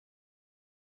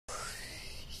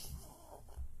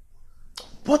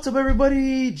What's up,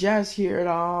 everybody? Jazz here,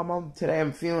 and today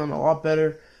I'm feeling a lot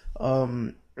better.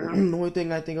 The only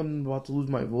thing, I think I'm about to lose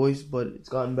my voice, but it's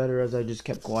gotten better as I just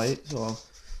kept quiet. So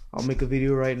I'll make a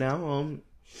video right now.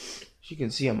 As you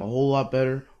can see, I'm a whole lot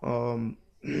better. And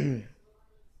I'm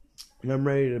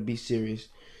ready to be serious.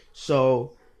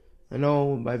 So I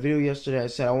know my video yesterday I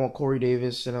said I want Corey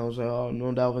Davis, and I was like, oh,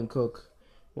 no Dalvin Cook.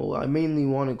 Well, I mainly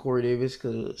wanted Corey Davis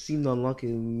because it seemed unlucky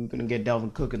we were gonna get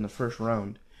Dalvin Cook in the first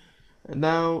round. And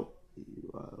now,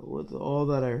 with all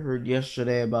that I heard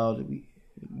yesterday about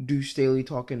Deuce Staley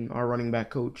our running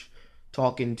back coach,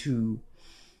 talking to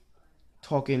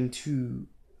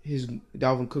his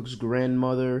Dalvin Cook's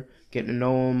grandmother, getting to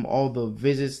know him, all the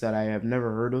visits that I have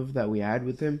never heard of that we had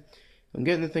with him, I'm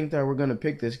getting to think that we're gonna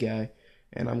pick this guy,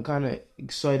 and I'm kind of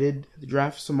excited. The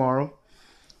draft's tomorrow.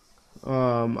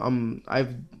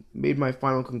 I've made my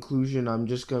final conclusion. I'm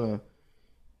just gonna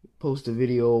post a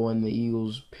video when the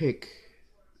Eagles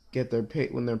get their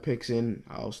pick. When their pick's in,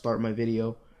 I'll start my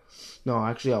video. No,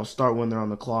 actually, I'll start when they're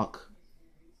on the clock,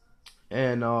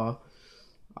 and I'll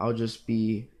just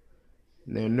be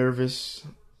nervous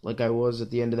like I was at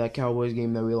the end of that Cowboys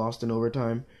game that we lost in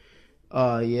overtime.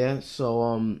 Yeah,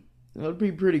 so it would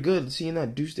be pretty good seeing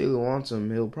that Deuce Staley wants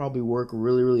him. He'll probably work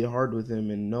really, really hard with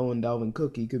him, and knowing Dalvin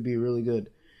Cook, he could be really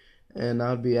good, and that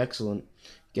would be excellent.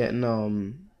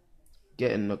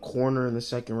 Getting a corner in the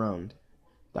second round,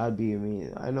 that'd be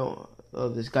amazing. I know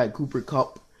this guy Cooper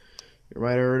Kupp. You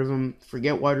might have heard of him.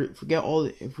 Forget all.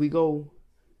 If we go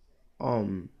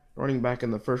running back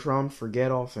in the first round, forget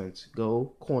offense.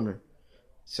 Go corner.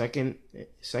 Second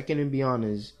and beyond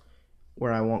is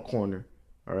where I want corner.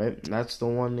 All right, that's the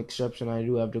one exception I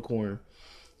do have to corner.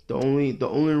 The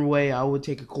only way I would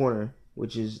take a corner,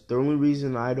 which is the only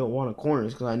reason I don't want a corner,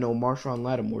 is because I know Marshawn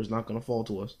Lattimore is not going to fall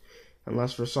to us.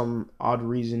 Unless for some odd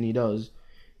reason he does.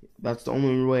 That's the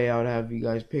only way I would have you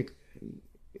guys pick.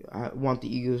 I want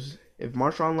the Eagles. If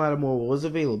Marshawn Lattimore was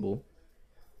available,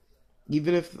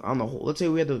 even if on the whole, let's say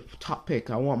we had the top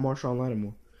pick, I want Marshawn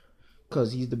Lattimore.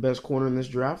 Because he's the best corner in this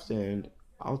draft, and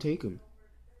I'll take him.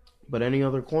 But any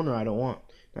other corner I don't want.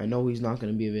 I know he's not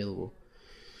going to be available.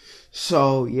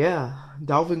 So, yeah.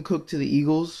 Dalvin Cook to the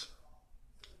Eagles.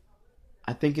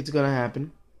 I think it's going to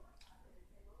happen.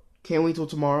 Can't wait till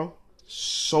tomorrow.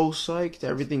 So psyched.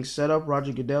 Everything's set up.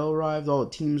 Roger Goodell arrived. All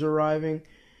the teams are arriving.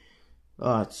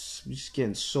 It's just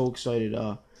getting so excited.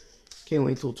 Can't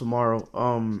wait till tomorrow.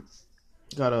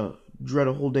 Gotta dread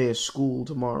a whole day of school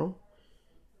tomorrow.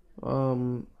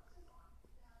 And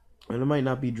it might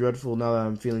not be dreadful now that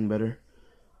I'm feeling better.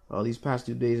 These past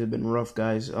 2 days have been rough,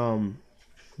 guys.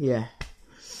 Yeah.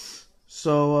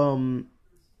 So,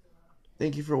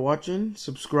 thank you for watching.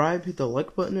 Subscribe, hit the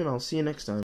like button, and I'll see you next time.